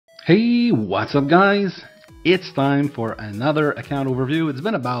Hey, what's up guys? It's time for another account overview. It's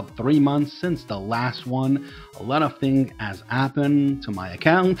been about 3 months since the last one. A lot of things has happened to my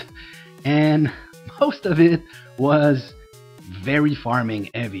account and most of it was very farming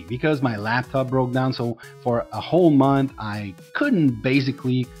heavy because my laptop broke down. So for a whole month I couldn't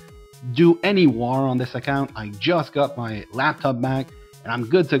basically do any war on this account. I just got my laptop back and I'm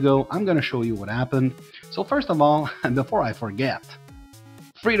good to go. I'm gonna show you what happened. So first of all, before I forget,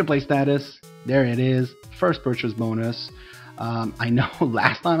 free-to-play status, there it is, first purchase bonus. I know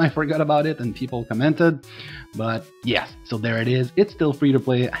last time I forgot about it and people commented, but yes, so there it is. It's still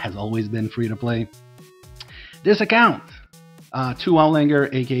free-to-play, it has always been free-to-play. This account,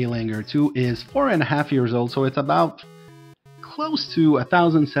 Toowowlangr, aka Langr2, is 4.5 years old, so it's about close to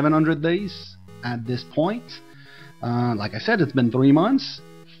 1,700 days at this point. Like I said, it's been 3 months.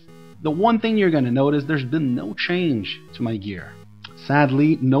 The one thing you're gonna notice, there's been no change to my gear.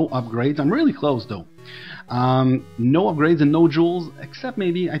 Sadly, no upgrades. I'm really close though. No upgrades and no jewels, except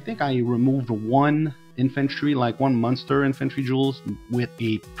maybe I think I removed one infantry, like one monster infantry jewels with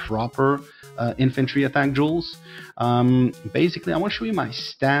a proper infantry attack jewels. Basically, I want to show you my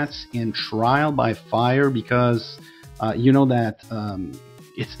stats in trial by fire because you know that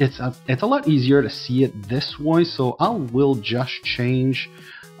it's a lot easier to see it this way. So I will just change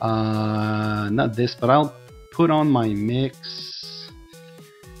not this, but I'll put on my mix.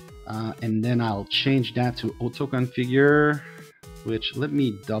 And then I'll change that to auto configure, which let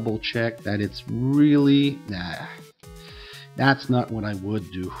me double check that it's really, that's not what I would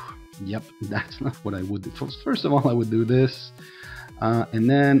do. Yep, that's not what I would do. First of all, I would do this, and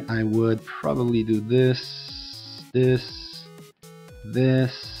then I would probably do this.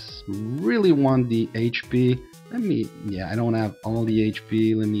 Really want the HP. I don't have all the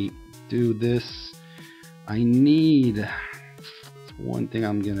HP. Let me do this. I need, one thing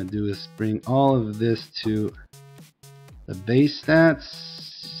I'm gonna do is bring all of this to the base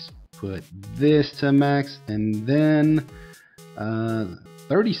stats, put this to max, and then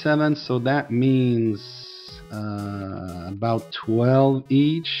 37, so that means about 12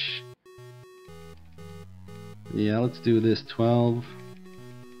 each. Yeah, let's do this. 12,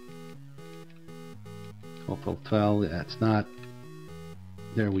 12, that's not,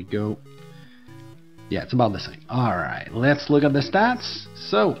 there we go. Yeah, it's about the same. Alright, let's look at the stats.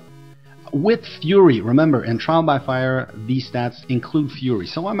 So, with Fury, remember, in Trial by Fire, these stats include Fury.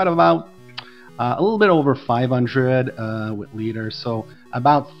 So I'm at about a little bit over 500 with leaders, so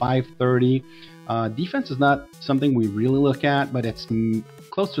about 530. Defense is not something we really look at, but it's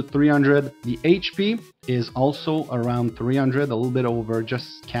close to 300. The HP is also around 300, a little bit over,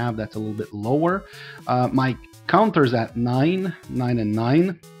 just Cav, that's a little bit lower. My counter's at 9 and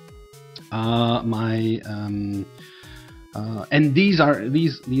 9. And these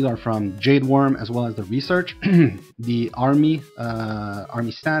are from Jade Worm as well as the research. The army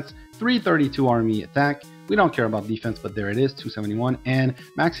stats, 332 army attack. We don't care about defense, but there it is, 271, and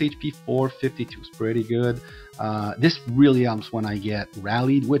max HP 452 is pretty good. This really helps when I get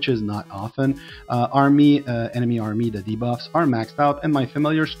rallied, which is not often. Enemy army, the debuffs are maxed out, and my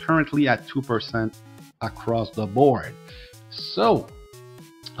familiars currently at 2% across the board. So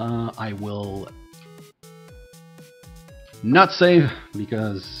I will not save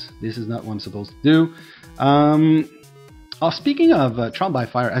because this is not what I'm supposed to do. Speaking of Trial by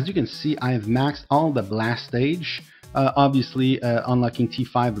Fire, as you can see, I've maxed all the blast stage. Obviously, unlocking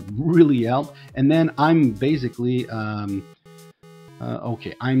T5 really helped. And then I'm basically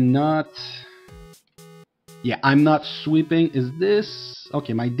okay. I'm not sweeping. Is this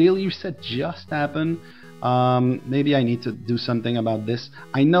okay? My daily reset just happened. Maybe I need to do something about this.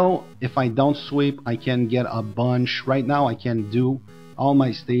 I know if I don't sweep, I can get a bunch. Right now, I can do all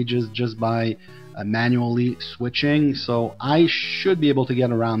my stages just by manually switching. So I should be able to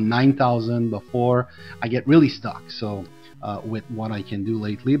get around 9,000 before I get really stuck. So with what I can do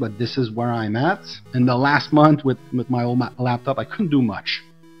lately, but this is where I'm at. In the last month with my old laptop, I couldn't do much.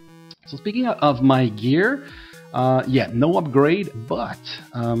 So speaking of my gear, yeah, no upgrade, but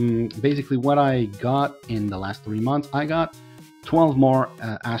basically what I got in the last 3 months, I got 12 more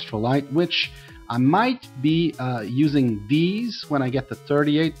Astrolite, which I might be using these when I get to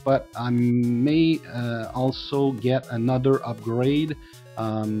 38, but I may also get another upgrade,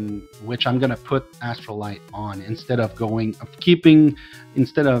 which I'm gonna put Astrolite on instead of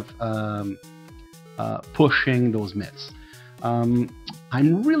pushing those myths.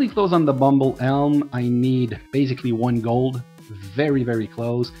 I'm really close on the Bumble Elm. I need basically 1 gold. Very, very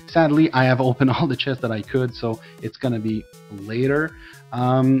close. Sadly, I have opened all the chests that I could, so it's gonna be later.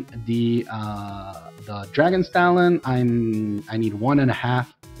 The Dragon's Talon, I need 1.5.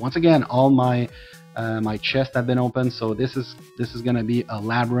 Once again, all my chests have been open, so this is gonna be a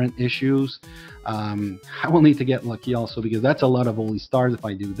labyrinth issues. I will need to get lucky also, because that's a lot of holy stars if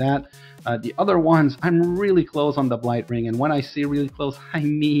I do that. The other ones, I'm really close on the Blight Ring, and when I say really close, I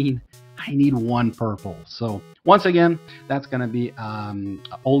mean I need 1 purple. So once again, that's gonna be a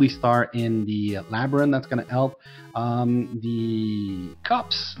holy star in the labyrinth. That's gonna help. The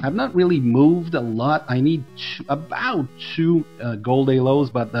cups have not really moved a lot. I need about 2 gold halos,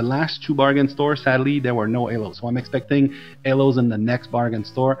 but the last 2 bargain stores, sadly, there were no halos. So I'm expecting halos in the next bargain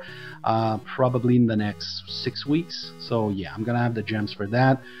store, probably in the next 6 weeks. So yeah, I'm gonna have the gems for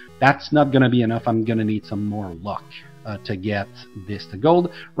that. That's not gonna be enough. I'm gonna need some more luck to get this to gold.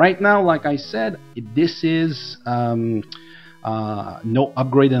 Right now, like I said, this is no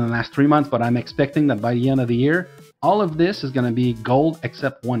upgrade in the last 3 months, but I'm expecting that by the end of the year, all of this is going to be gold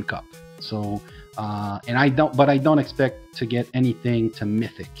except 1 cup. So, and I don't expect to get anything to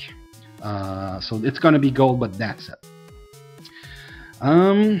mythic. So it's going to be gold, but that's it.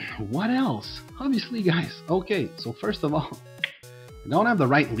 What else? Obviously, guys. Okay, so first of all, I don't have the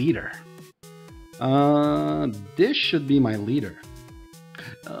right leader. This should be my leader.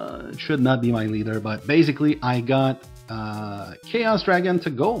 It should not be my leader, but basically I got Chaos Dragon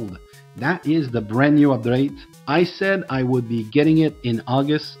to gold. That is the brand new update. I said I would be getting it in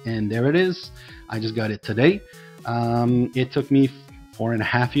August, and there it is. I just got it today. It took me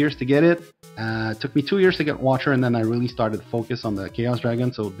 4.5 years to get it. It took me 2 years to get Watcher, and then I really started to focus on the Chaos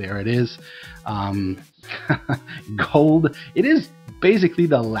Dragon, so there it is. Gold. It is basically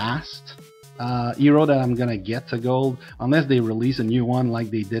the last hero that I'm gonna get to gold, unless they release a new one like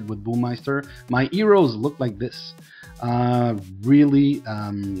they did with Boommeister. My heroes look like this. Really,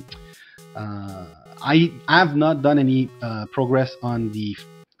 I have not done any progress on the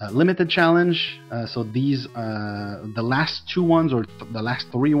limited challenge. So these, the last 2 ones or the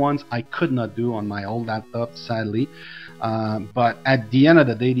last 3 ones, I could not do on my old laptop, sadly. But at the end of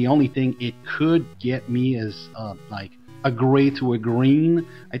the day, the only thing it could get me is like a gray to a green.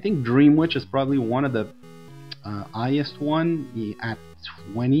 I think Dream Witch is probably one of the highest one at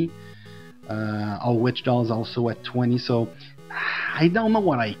 20. All Witch Dolls also at 20. So I don't know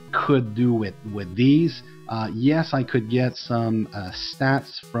what I could do with these. Yes, I could get some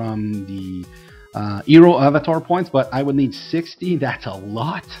stats from the hero avatar points, but I would need 60. That's a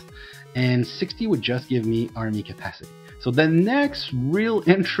lot, and 60 would just give me army capacity. So the next real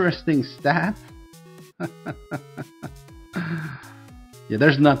interesting stat. Yeah,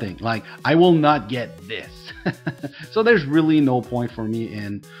 there's nothing. Like, I will not get this. So there's really no point for me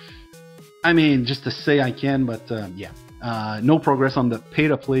in, I mean, just to say I can, but yeah. No progress on the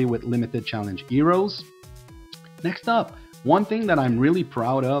pay-to-play with limited challenge heroes. Next up, one thing that I'm really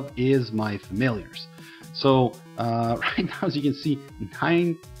proud of is my familiars. So right now, as you can see,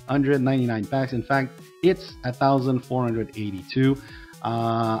 999 packs. In fact, it's 1,482.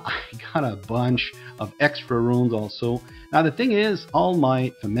 I got a bunch of extra runes also. Now the thing is, all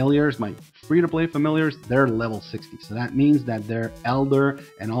my familiars, my free-to-play familiars, they're level 60. So that means that they're elder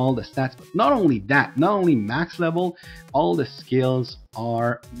and all the stats. But not only that, not only max level, all the skills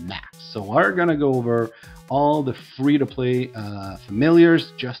are max. So we're gonna go over all the free-to-play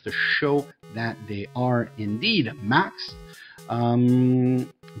familiars just to show that they are indeed maxed.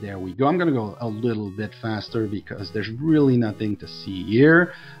 There we go. I'm gonna go a little bit faster because there's really nothing to see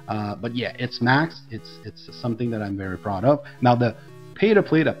here. But yeah, it's maxed. It's something that I'm very proud of. Now the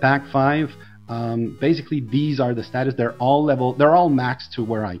pay-to-play, the pack 5, basically these are the status. They're all level. They're all maxed to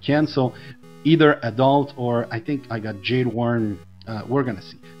where I can. So either adult or I think I got Jade Worm. We're gonna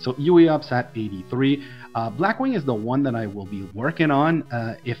see. So UE Ups at 83. Blackwing is the one that I will be working on.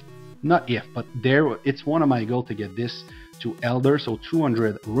 But it's one of my goals to get this to Elder, so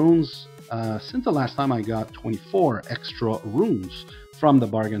 200 runes. Since the last time I got 24 extra runes from the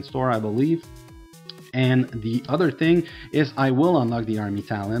bargain store, I believe. And the other thing is I will unlock the army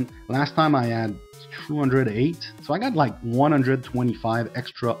talent. Last time I had 208, so I got like 125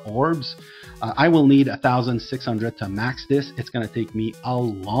 extra orbs. I will need 1,600 to max this. It's gonna take me a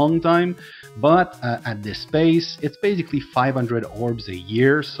long time, but at this pace, it's basically 500 orbs a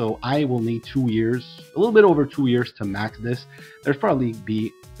year. So I will need 2 years, a little bit over 2 years to max this. There's probably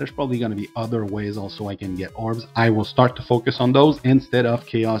gonna be other ways also I can get orbs. I will start to focus on those instead of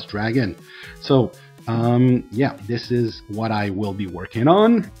Chaos Dragon. So yeah, this is what I will be working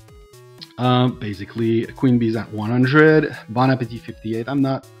on. Basically, Queen Bee's at 100, Bon Appetit 58. I'm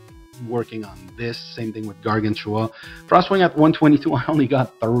not working on this. Same thing with Gargantua. Frostwing at 122, I only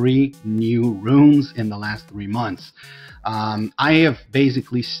got 3 new runes in the last 3 months. I have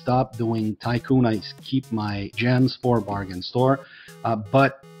basically stopped doing Tycoon. I keep my gems for Bargain Store,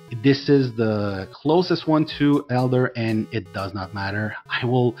 but this is the closest one to Elder, and it does not matter. I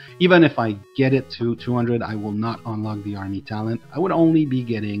will, even if I get it to 200, I will not unlock the army talent. I would only be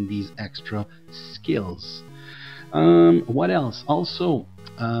getting these extra skills. What else? Also,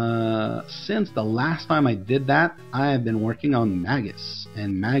 since the last time I did that, I have been working on Magus,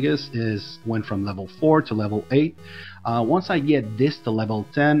 and Magus went from level 4 to level 8. Once I get this to level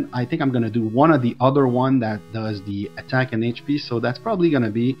 10, I think I'm gonna do one of the other one that does the attack and HP. So that's probably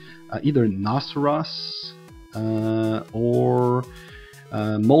gonna be either Nosferos or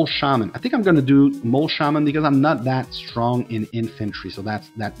Mole Shaman. I think I'm gonna do Mole Shaman because I'm not that strong in infantry, so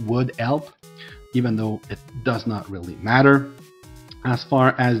that would help, even though it does not really matter. As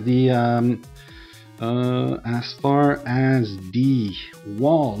far as the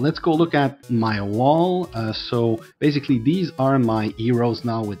wall, let's go look at my wall. So basically, these are my heroes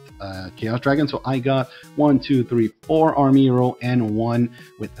now with Chaos Dragon. So I got 1, 2, 3, 4 army hero and 1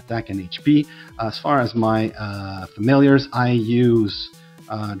 with attack and HP. As far as my familiars, I use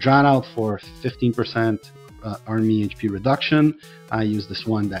Drought Out for 15% army HP reduction. I use this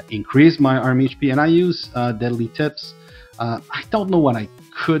one that increased my army HP, and I use Deadly Tips. I don't know what I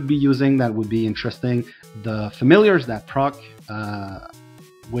could be using that would be interesting. The familiars that proc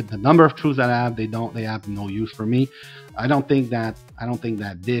with the number of troops that I have, they have no use for me. I don't think that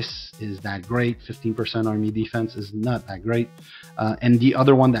this is that great. 15% army defense is not that great, and the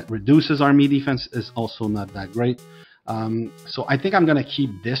other one that reduces army defense is also not that great. So I think I'm gonna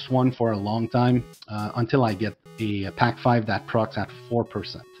keep this one for a long time until I get a pack 5 that procs at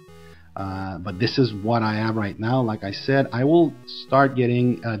 4%. But this is what I have right now. Like I said, I will start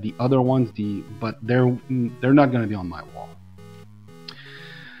getting the other ones, but they're not going to be on my wall.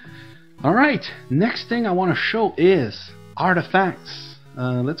 All right, next thing I want to show is artifacts.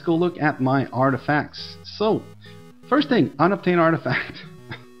 Let's go look at my artifacts. So, first thing, unobtained artifact.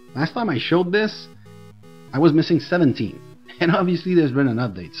 Last time I showed this, I was missing 17, and obviously there's been an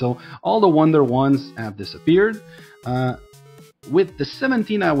update. So all the wonder ones have disappeared. With the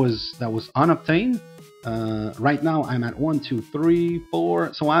 17 that was unobtained, right now I'm at 1, 2, 3,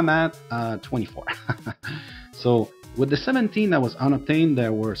 4, so I'm at 24. So with the 17 that was unobtained,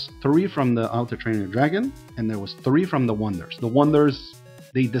 there was 3 from the Outer Trainer Dragon, and there was 3 from the Wonders. The Wonders,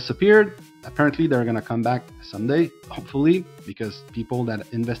 they disappeared. Apparently they're gonna come back someday, hopefully, because people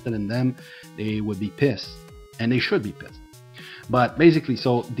that invested in them, they would be pissed, and they should be pissed. But basically,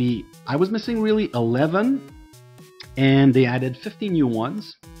 so I was missing really 11. And they added 50 new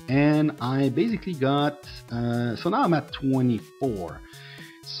ones, and I basically got so now I'm at 24.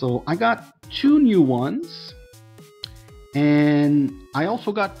 So I got 2 new ones, and I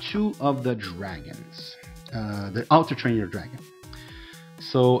also got 2 of the dragons, the Outer Trainer Dragon.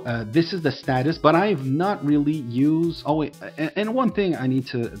 So this is the status, but I've not really used. Oh wait, and one thing I need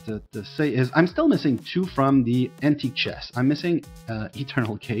to say is I'm still missing 2 from the antique chest. I'm missing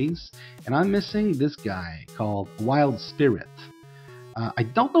Eternal Case, and I'm missing this guy called Wild Spirit. I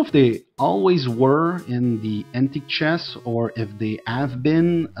don't know if they always were in the antique chest or if they have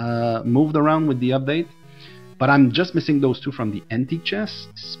been moved around with the update, but I'm just missing those 2 from the antique chest.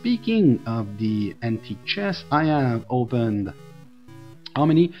 Speaking of the antique chest, I have opened how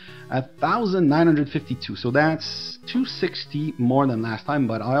many? 1,952. So that's 260 more than last time,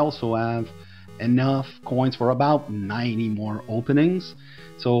 but I also have enough coins for about 90 more openings.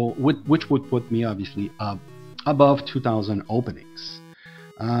 So which would put me obviously up above 2,000 openings.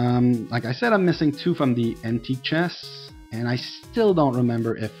 Like I said, I'm missing 2 from the antique chests, and I still don't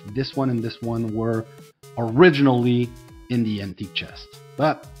remember if this one and this one were originally in the antique chest,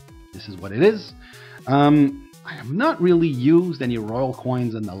 but this is what it is. I have not really used any royal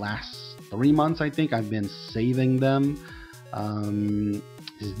coins in the last 3 months. I think I've been saving them.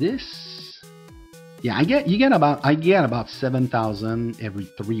 Is this? Yeah, I get about 7,000 every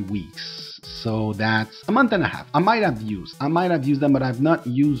 3 weeks. So that's a month and a half. I might have used them, but I've not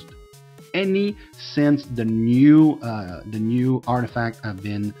used any since the new artifact have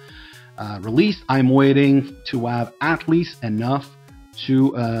been released. I'm waiting to have at least enough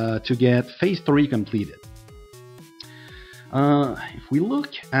to get phase 3 completed. If we look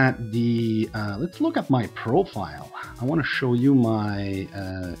at let's look at my profile. I want to show you my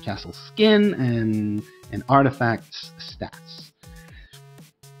castle skin and artifacts stats.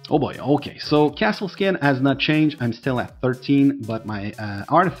 Oh boy, okay, so castle skin has not changed. I'm still at 13, but my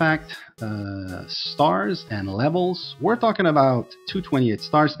artifact stars and levels, we're talking about 228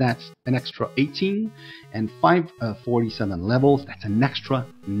 stars, that's an extra 18, and 547 levels, that's an extra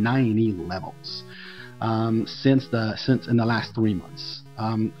 90 levels since in the last 3 months.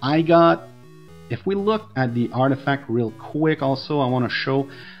 I got, if we look at the artifact real quick, also I want to show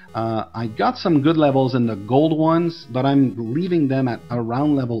I got some good levels in the gold ones, but I'm leaving them at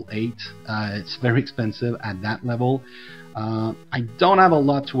around level 8. It's very expensive at that level. I don't have a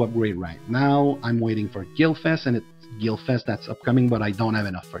lot to upgrade right now. I'm waiting for Guildfest, and it's Guildfest that's upcoming, but I don't have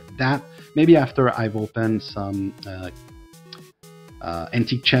enough for that. Maybe after I've opened some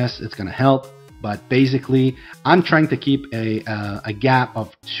antique chests, it's gonna help. But basically, I'm trying to keep a gap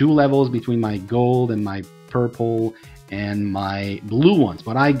of 2 levels between my gold and my purple and my blue ones.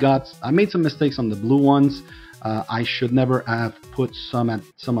 But I made some mistakes on the blue ones. I should never have put some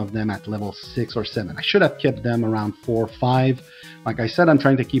of them at level 6 or 7. I should have kept them around 4 or 5. Like I said, I'm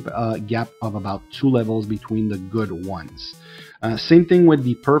trying to keep a gap of about 2 levels between the good ones. Same thing with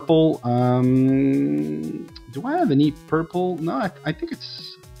the purple. Do I have any purple? No, I think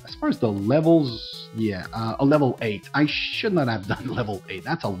it's, as far as the levels, yeah, a level 8. I should not have done level 8.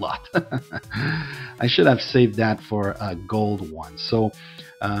 That's a lot. I should have saved that for a gold one. So,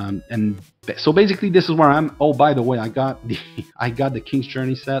 so basically, this is where I'm. Oh, by the way, I got the King's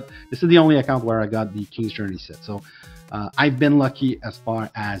Journey set. This is the only account where I got the King's Journey set. So, I've been lucky as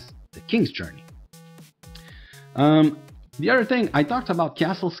far as the King's Journey. The other thing, I talked about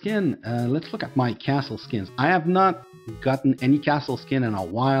castle skin. Let's look at my castle skins. I have not gotten any castle skin in a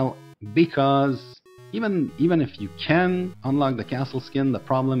while, because even if you can unlock the castle skin, the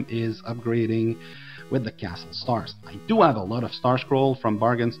problem is upgrading with the castle stars. I do have a lot of star scroll from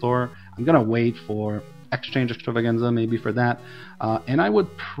bargain store. I'm gonna wait for exchange extravaganza maybe for that, and I would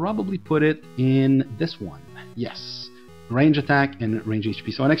probably put it in this one. Yes, range attack and range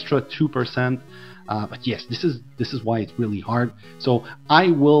HP, so an extra 2%. But yes, this is why it's really hard. So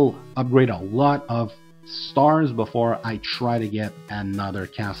I will upgrade a lot of stars before I try to get another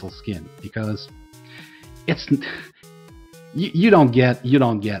castle skin, because it's you don't get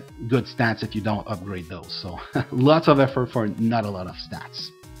good stats if you don't upgrade those. So lots of effort for not a lot of stats.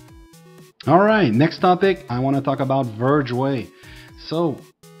 All right, next topic, I want to talk about Verge Way. So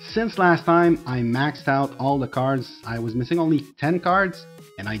since last time I maxed out all the cards, I was missing only 10 cards,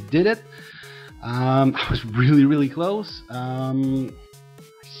 and I did it. I was really close.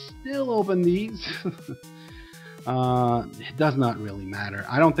 Still open these. It does not really matter.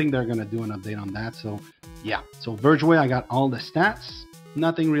 I don't think they're gonna do an update on that. So yeah, so Verge Way, I got all the stats.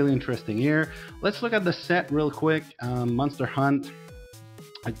 Nothing really interesting here. Let's look at the set real quick. Monster Hunt,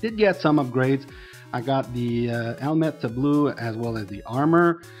 I did get some upgrades. I got the helmet to blue as well as the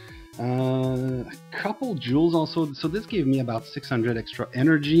armor. A couple jewels also, so this gave me about 600 extra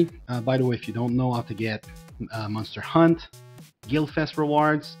energy. By the way, if you don't know how to get Monster Hunt, Guildfest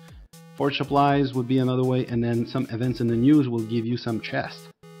rewards, Forge supplies would be another way, and then some events in the news will give you some chests.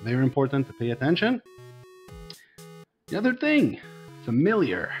 Very important to pay attention. The other thing,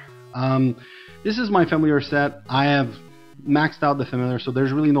 familiar. This is my familiar set. I have maxed out the familiar, so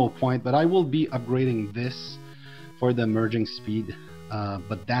there's really no point, but I will be upgrading this for the merging speed.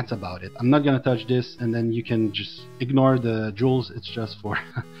 But that's about it. I'm not gonna touch this, and then you can just ignore the jewels. It's just for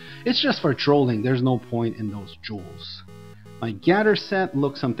it's just for trolling. There's no point in those jewels. My gather set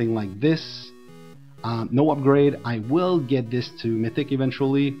looks something like this. No upgrade. I will get this to Mythic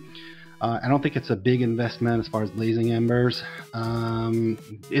eventually. I don't think it's a big investment as far as Blazing Embers.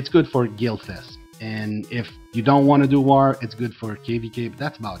 It's good for Guildfest, and if you don't want to do War, it's good for KVK, but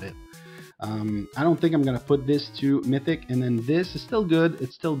that's about it. I don't think I'm gonna put this to Mythic, and then this is still good.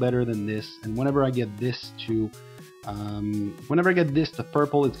 It's still better than this, and whenever I get this to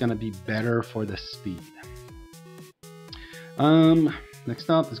purple, it's gonna be better for the speed.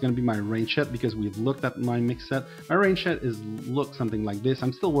 Next up is gonna be my range set, because we've looked at my mix set. My range set looks something like this.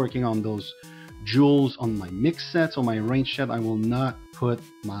 I'm still working on those jewels on my mix set, so my range set, I will not put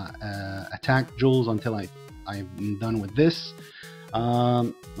my attack jewels until I'm done with this.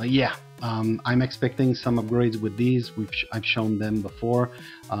 But yeah, I'm expecting some upgrades with these. I've shown them before.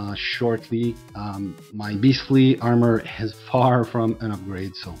 Shortly, my beastly armor is far from an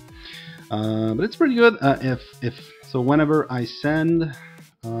upgrade, so but it's pretty good. So whenever I send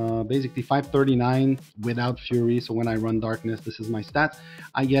basically 539 without fury, so when I run darkness, this is my stats,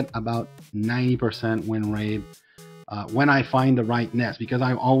 I get about 90% win rate when I find the right nest, because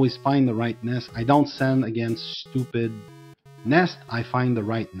I always find the right nest. I don't send against stupid nest, I find the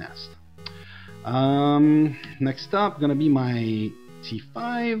right nest. Next up gonna be my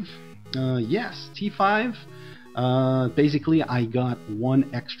T5. Yes, T5. Basically, I got one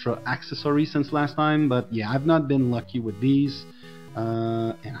extra accessory since last time, but yeah, I've not been lucky with these.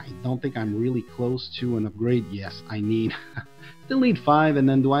 And I don't think I'm really close to an upgrade. Yes, I need still need 5, and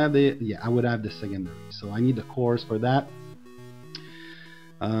then do I have the, yeah, I would have the secondary, so I need the cores for that.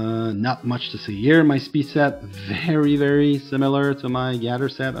 Not much to see here. My speed set, very similar to my gather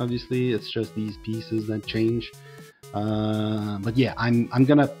set. Obviously, it's just these pieces that change. But yeah, I'm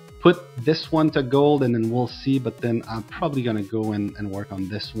gonna put this one to gold, and then we'll see. But then I'm probably gonna go and work on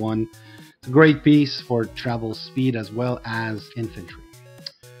this one. It's a great piece for travel speed as well as infantry.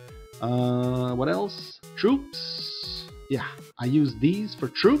 What else? Troops. Yeah, I use these for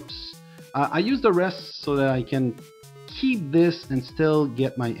troops. I use the rest so that I can keep this and still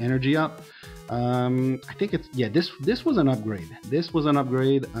get my energy up. I think it's, yeah, this was an upgrade. This was an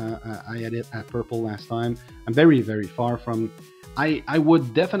upgrade. I had it at purple last time. I'm very far from. I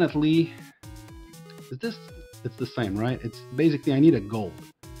would definitely. Is this? It's the same, right? It's basically I need a gold.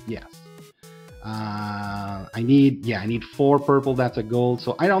 Yes. I need 4 purple. That's a gold.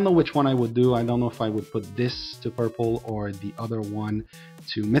 So I don't know which one I would do. I don't know if I would put this to purple or the other one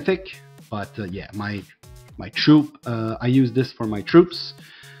to mythic. But yeah, my troop. I use this for my troops.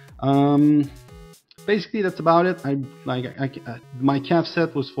 Basically, that's about it. My calf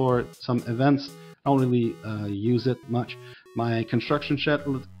set was for some events. I don't really use it much. My construction set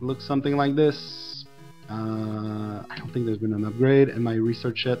looks something like this. I don't think there's been an upgrade, and my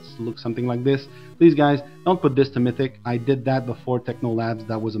research sets look something like this. Please, guys, don't put this to mythic. I did that before Techno Labs.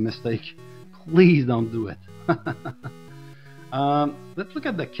 That was a mistake. Please don't do it. Let's look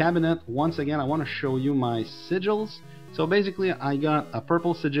at the cabinet once again. I want to show you my sigils. So basically, I got a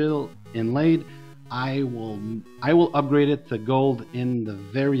purple sigil inlaid. I will upgrade it to gold in the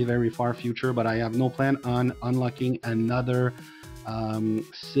very far future, but I have no plan on unlocking another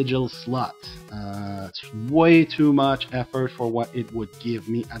sigil slot. It's way too much effort for what it would give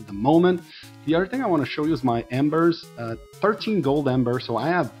me at the moment. The other thing I want to show you is my embers. 13 gold embers, so I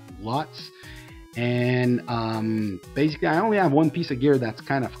have lots. And basically I only have one piece of gear that's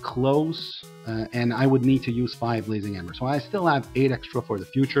kind of close, and I would need to use 5 blazing embers, so I still have 8 extra for the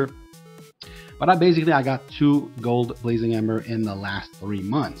future. But I got 2 gold blazing ember in the last 3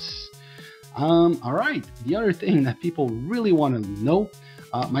 months. All right, the other thing that people really want to know,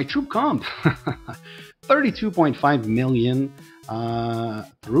 my troop comp. 32.5 million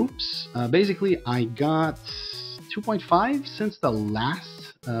troops. Basically I got 2.5 since the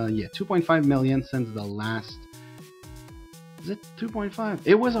last 2.5 million since the last. Is it 2.5?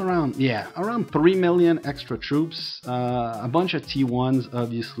 It was around 3 million extra troops. A bunch of T1s,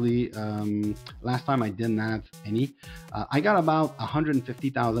 obviously. Last time I didn't have any. I got about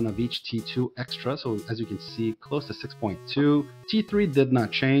 150,000 of each T2 extra, so as you can see, close to 6.2. T3 did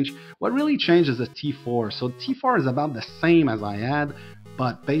not change. What really changed is the T4. So T4 is about the same as I had,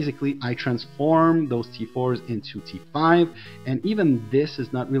 but basically I transformed those T4s into T5, and even this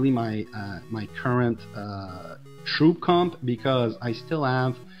is not really my my current troop comp, because I still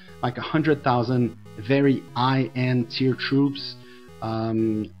have like 100,000 very high-end tier troops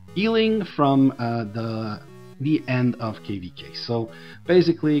healing from the end of KVK. So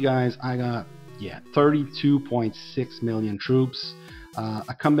basically, guys, I got 32.6 million troops,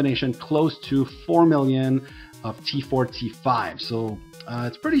 a combination close to 4 million of T4 T5. So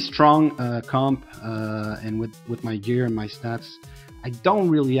it's pretty strong comp, and with my gear and my stats, I don't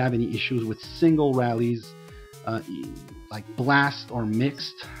really have any issues with single rallies. Like blast or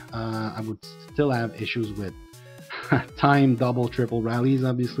mixed, I would still have issues with time double triple rallies,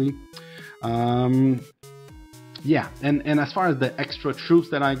 obviously. Yeah, and as far as the extra troops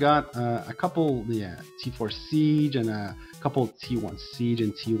that I got, a couple T4 Siege and a couple T1 Siege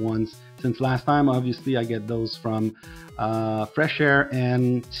and T1s since last time. Obviously I get those from Fresh Air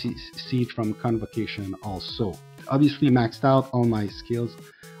and Siege from Convocation also. Obviously maxed out, all my skills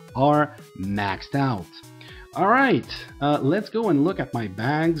are maxed out. Alright, let's go and look at my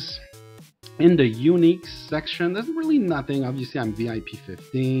bags. In the unique section, there's really nothing. Obviously, I'm VIP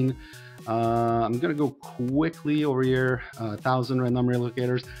 15. I'm gonna go quickly over here. 1,000 random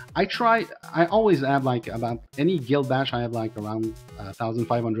relocators. I always have like about any guild bash, I have like around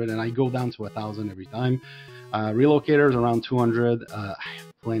 1,500, and I go down to 1,000 every time. Relocators around 200. I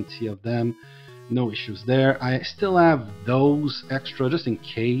have plenty of them. No issues there. I still have those extra just in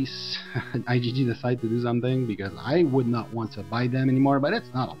case IGG decide to do something, because I would not want to buy them anymore, but it's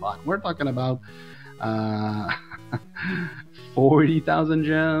not a lot. We're talking about 40,000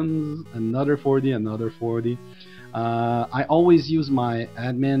 gems, another 40, another 40. I always use my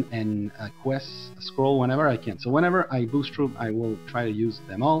admin and quest scroll whenever I can. So whenever I boost troop, I will try to use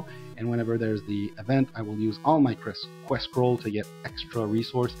them all. and whenever there's the event, I will use all my quest scroll to get extra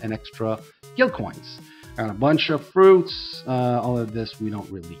resource and extra guild coins. Got a bunch of fruits. All of this we don't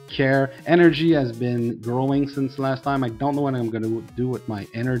really care. Energy has been growing since last time. I don't know what I'm going to do with my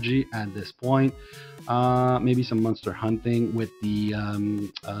energy at this point. Maybe some monster hunting with the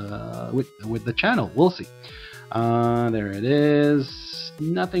with the channel. We'll see. There it is.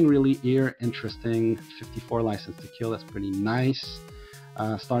 Nothing really here interesting. 54 license to kill. That's pretty nice.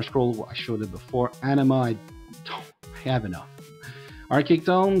 Star Scroll, I showed it before. Anima, I don't have enough. Arcade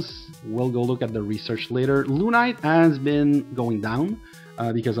Tomes, we'll go look at the research later. Lunite has been going down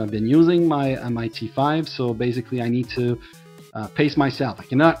because I've been using my T5. So basically, I need to pace myself. I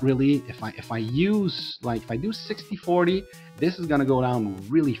cannot really, if I use, like, if I do 60-40, this is gonna go down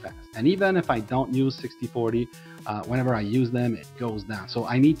really fast. And even if I don't use 60-40, whenever I use them, it goes down. So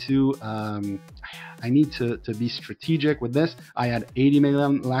I need to be strategic with this. I had 80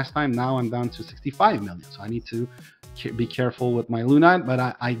 million last time. Now I'm down to 65 million. So I need to be careful with my Lunite, but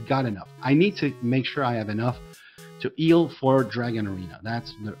I got enough. I need to make sure I have enough to heal for Dragon Arena.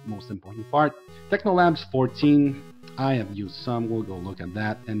 That's the most important part. Technolabs 14. I have used some. We'll go look at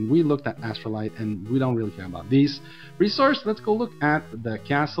that. And we looked at Astrolite, and we don't really care about these. Resource, let's go look at the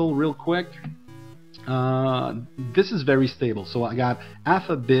castle real quick. This is very stable. So I got half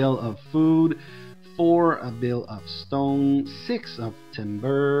a bill of food, 4 a bill of stone, 6 of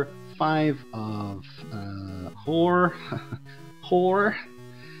timber, 5 of ore,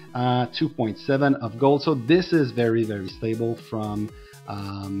 2.7 of gold. So this is very, very stable from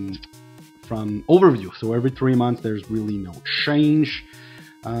overview. So every 3 months there's really no change.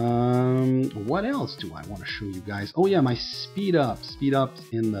 What else do I want to show you guys? Oh yeah, my speed ups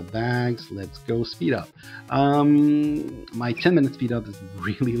in the bags. Let's go speed up. My 10-minute speed up is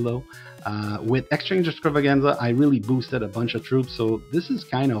really low. With Exchange Extravaganza, I really boosted a bunch of troops, so this is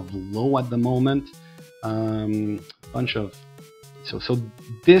kind of low at the moment. Bunch of so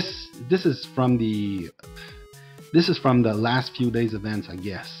this is from the last few days events, I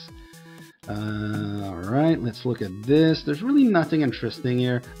guess. Alright, let's look at this. There's really nothing interesting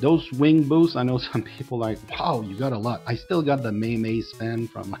here. Those wing boosts, I know some people like, wow, you got a lot. I still got the May spend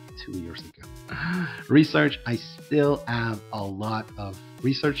from like 2 years ago. Research, I still have a lot of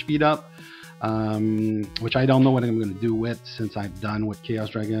research speed up, which I don't know what I'm going to do with since I'm done with Chaos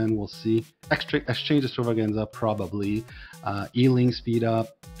Dragon. We'll see. Exchange Extravaganza, probably. Healing speed up.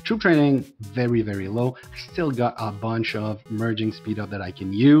 Troop training, very, very low. I still got a bunch of merging speed up that I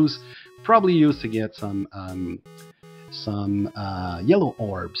can use. Probably use to get some yellow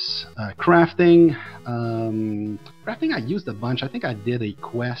orbs. Crafting, I used a bunch. I think I did a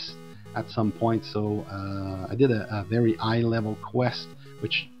quest at some point, so I did a very high level quest,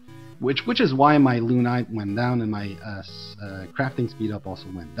 which is why my Lunite went down and my crafting speed up also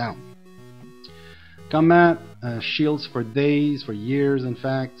went down. Combat, shields for days, for years, in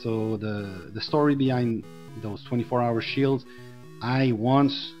fact. So the story behind those 24-hour shields, I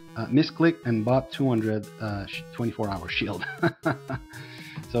once misclicked and bought 200 24-hour shield.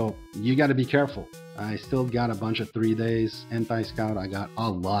 So you got to be careful. I still got a bunch of 3 days. Anti-scout, I got a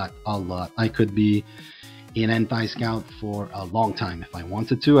lot. I could be in anti-scout for a long time if I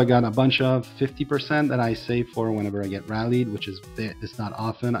wanted to. I got a bunch of 50% that I save for whenever I get rallied, which is it's not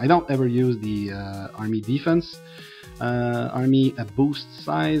often. I don't ever use the army defense. Army boost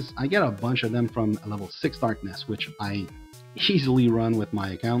size, I get a bunch of them from level 6 darkness, which I easily run with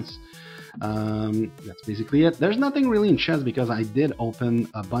my accounts. That's basically it. There's nothing really in chess because I did open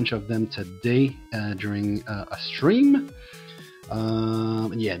a bunch of them today during a stream.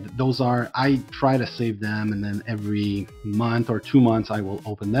 Yeah, those are, I try to save them, and then every month or 2 months I will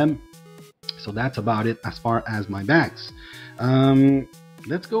open them. So that's about it as far as my bags.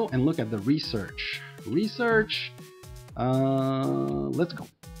 Let's go and look at the research. Let's go.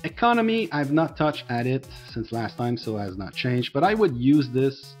 Economy, I've not touched at it since last time, so it has not changed, but I would use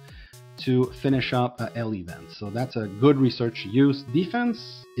this to finish up a L event. So that's a good research use.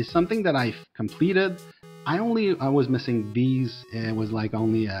 Defense is something that I've completed. I was missing these. It was like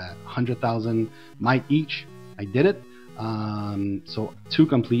only 100,000 might each. I did it. So 2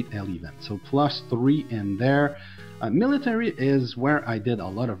 complete L events. So +3 in there. Military is where I did a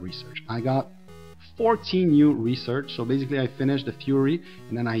lot of research. I got 14 new research. So basically I finished the Fury,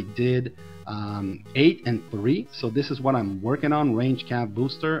 and then I did 8 and 3. So this is what I'm working on. Range cap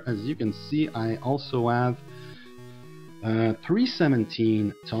booster. As you can see, I also have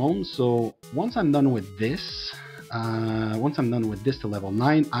 317 tomes. So once I'm done with this, to level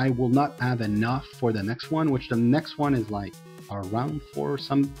 9, I will not have enough for the next one, which the next one is like around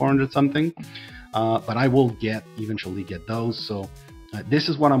 400 something. But I will eventually get those. So This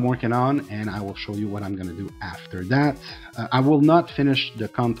is what I'm working on, and I will show you what I'm going to do after that. I will not finish the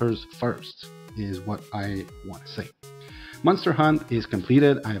counters first, is what I want to say. Monster Hunt is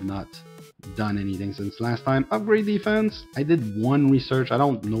completed. I have not done anything since last time. Upgrade defense, I did one research. I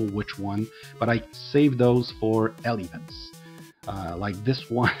don't know which one, but I saved those for L events. Like this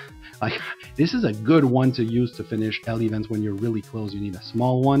one, like this is a good one to use to finish L events when you're really close. You need a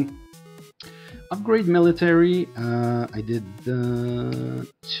small one. Upgrade military, I did 2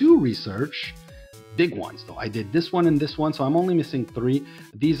 research, big ones though. I did this one and this one, so I'm only missing 3.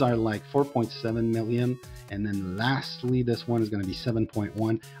 These are like 4.7 million, and then lastly this one is going to be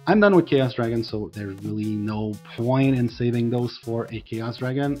 7.1. I'm done with Chaos Dragon, so there's really no point in saving those for a Chaos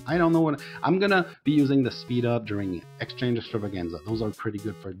Dragon. I don't know what I'm gonna be using the speed up during Exchange Extravaganza. Those are pretty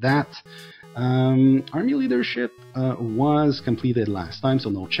good for that. Army leadership was completed last time, so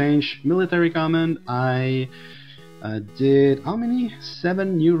no change. Military command, I did how many?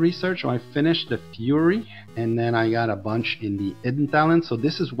 7 new research. So I finished the Fury, and then I got a bunch in the hidden talent. So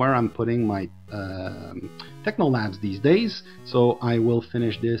this is where I'm putting my techno labs these days. So I will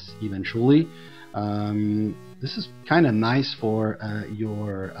finish this eventually. This is kind of nice for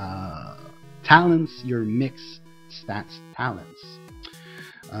your talents, your mix stats talents.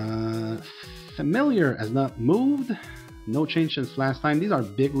 Familiar has not moved. No change since last time. These are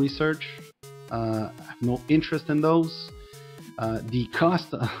big research. I have no interest in those. The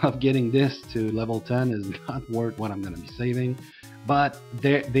cost of getting this to level 10 is not worth what I'm going to be saving, but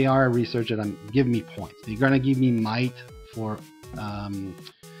they are research that give me points. They're going to give me might for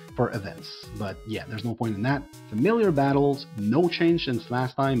events, but yeah, there's no point in that. Familiar battles, no change since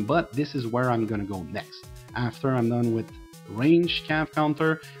last time, but this is where I'm going to go next. After I'm done with range cav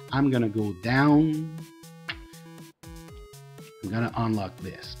counter, I'm gonna go down. I'm gonna unlock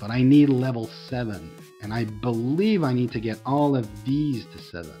this, but I need level 7, and I believe I need to get all of these to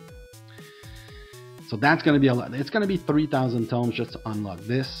 7. So that's gonna be a lot. It's gonna be 3,000 tomes just to unlock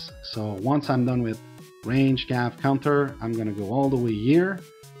this. So once I'm done with range cav counter, I'm gonna go all the way here,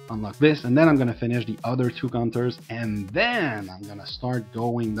 unlock this, and then I'm gonna finish the other 2 counters, and then I'm gonna start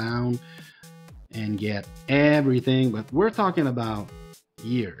going down and get everything. But we're talking about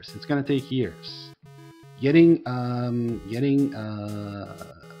years. It's gonna take years. Getting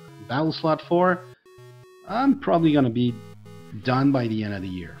battle slot 4, I'm probably gonna be done by the end of the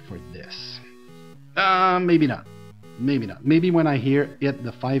year for this. Maybe not. Maybe not. Maybe when I hit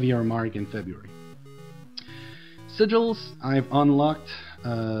the 5-year mark in February. Sigils, I've unlocked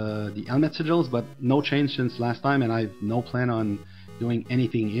the helmet sigils, but no change since last time, and I've no plan on doing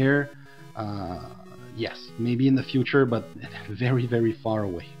anything here. Yes, maybe in the future, but very, very far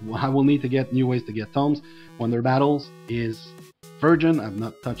away. I will need to get new ways to get tomes. Wonder Battles is virgin. I've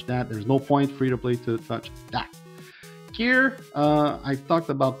not touched that. There's no point free to play to touch that. Gear, I've talked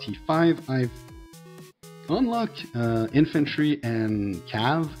about T5. I've unlocked infantry and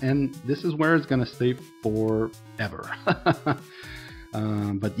cav, and this is where it's gonna stay forever.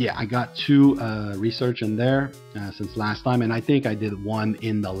 But yeah, I got 2 research in there since last time, and I think I did 1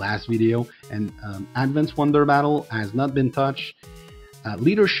 in the last video. And Advanced Wonder Battle has not been touched.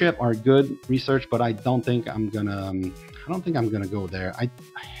 Leadership are good research, but I don't think I'm gonna. I don't think I'm gonna go there.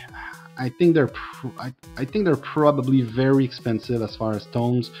 I think they're probably very expensive as far as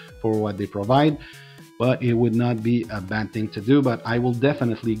tomes for what they provide. But it would not be a bad thing to do. But I will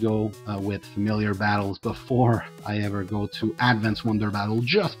definitely go with familiar battles before I ever go to Advanced Wonder Battle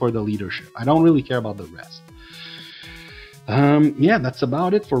just for the leadership. I don't really care about the rest. Yeah, that's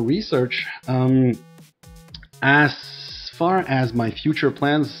about it for research. As far as my future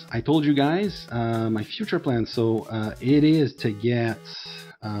plans, I told you guys my future plans. So it is to get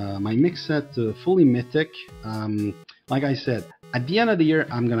my mix set to fully mythic. Like I said, at the end of the year,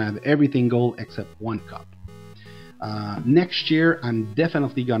 I'm gonna have everything gold except 1 cup. Next year, I'm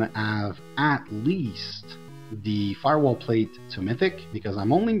definitely gonna have at least the firewall plate to mythic, because I'm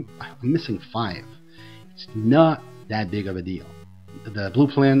missing 5. It's not that big of a deal. The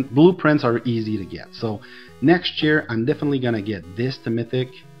blueprints are easy to get. So next year, I'm definitely gonna get this to mythic.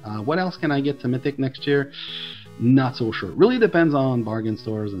 What else can I get to mythic next year? Not so sure. Really depends on bargain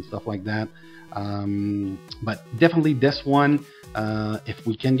stores and stuff like that. But definitely this one. If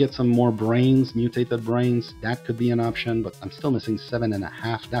we can get some more brains, mutated brains, that could be an option, but I'm still missing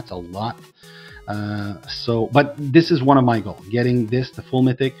 7.5. That's a lot. But this is one of my goals, getting this to full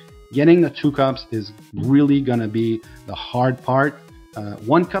mythic. Getting the 2 cups is really gonna be the hard part.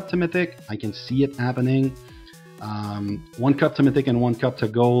 1 cup to mythic, I can see it happening. 1 cup to mythic and 1 cup to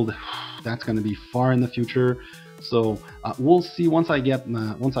gold, that's gonna be far in the future. So we'll see once I get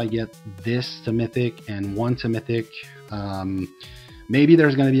this to mythic and 1 to mythic. Maybe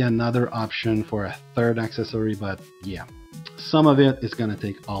there's going to be another option for a third accessory, but yeah, some of it is going to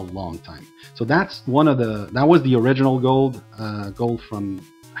take a long time. So that's that was the original goal from,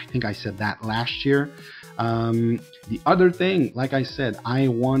 I think I said that last year. The other thing, like I said, I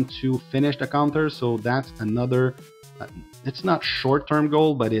want to finish the counter, so that's another, it's not short-term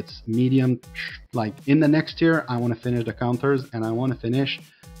goal, but it's medium, like in the next year, I want to finish the counters, and I want to finish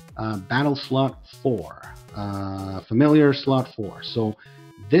battle slot 4, familiar slot 4. So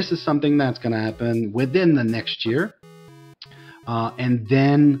this is something that's going to happen within the next year. And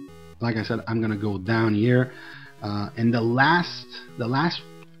then, like I said, I'm going to go down here. And the last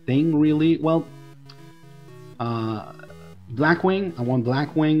thing really, well, Blackwing, I want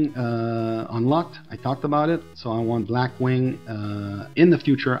Blackwing unlocked. I talked about it, so I want Blackwing in the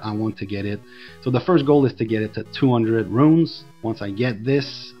future. I want to get it. So the first goal is to get it to 200 runes. Once I get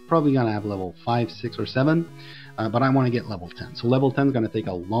this, probably gonna have level 5, 6, or 7, but I want to get level 10. So level 10 is gonna take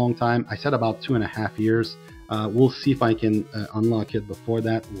a long time. I said about 2.5 years. We'll see if I can unlock it before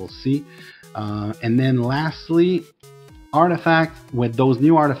that. We'll see. And then lastly, artifact. With those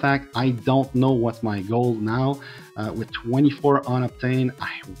new artifacts, I don't know what's my goal now. With 24 unobtained,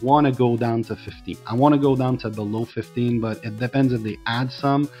 I want to go down to 15. I want to go down to below 15, but it depends if they add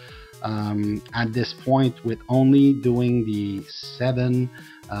some. At this point, with only doing the 7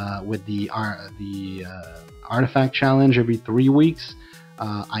 with the artifact challenge every 3 weeks,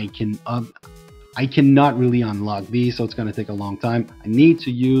 I cannot really unlock these, so it's going to take a long time. I need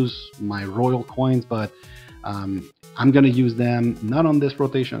to use my royal coins, but I'm going to use them not on this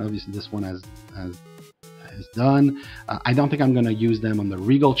rotation. Obviously, this one is done. I don't think I'm going to use them on the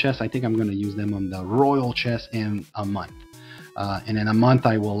regal chest. I think I'm going to use them on the royal chest in a month. And in a month,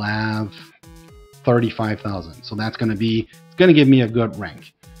 I will have 35,000. So that's going to be, it's going to give me a good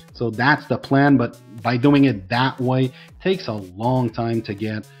rank. So that's the plan. But by doing it that way, it takes a long time to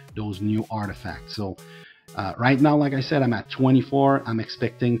get those new artifacts. So right now, like I said, I'm at 24. I'm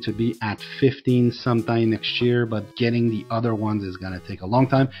expecting to be at 15 sometime next year, but getting the other ones is going to take a long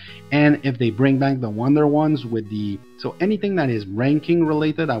time. And if they bring back the wonder ones with the, so anything that is ranking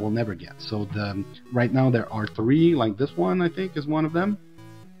related, I will never get. So right now there are 3, like this one, I think is one of them.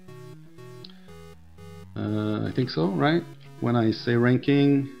 I think so, right? When I say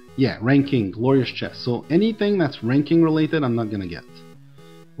ranking, yeah, ranking, glorious chest. So anything that's ranking related, I'm not going to get.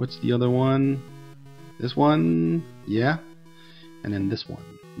 What's the other one? This one, yeah, and then this one.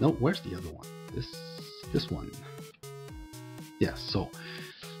 No, where's the other one? This one. Yes, so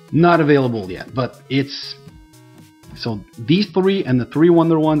not available yet, but it's, so these 3 and the 3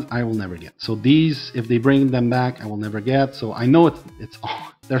 wonder ones I will never get. So these, if they bring them back, I will never get. So I know it's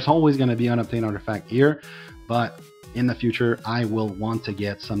there's always going to be unobtained artifact here, but in the future I will want to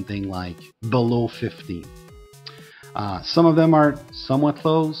get something like below 15. Some of them are somewhat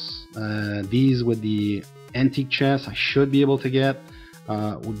close. These with the antique chest I should be able to get.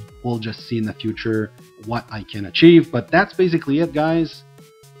 We'll just see in the future what I can achieve, but that's basically it, guys,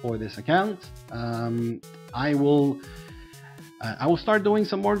 for this account. I will start doing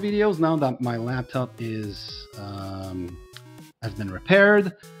some more videos now that my laptop is has been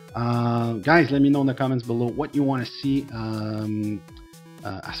repaired. Guys, let me know in the comments below what you want to see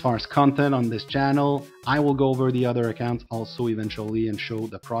as far as content on this channel. I will go over the other accounts also eventually and show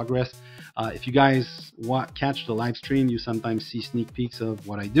the progress. If you guys catch the live stream, you sometimes see sneak peeks of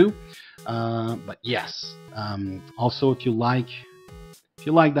what I do. But yes, also if you like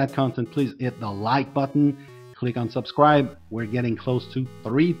that content, please hit the like button, click on subscribe. We're getting close to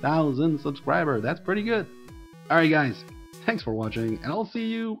 3,000 subscribers. That's pretty good. All right, guys, thanks for watching, and I'll see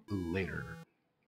you later.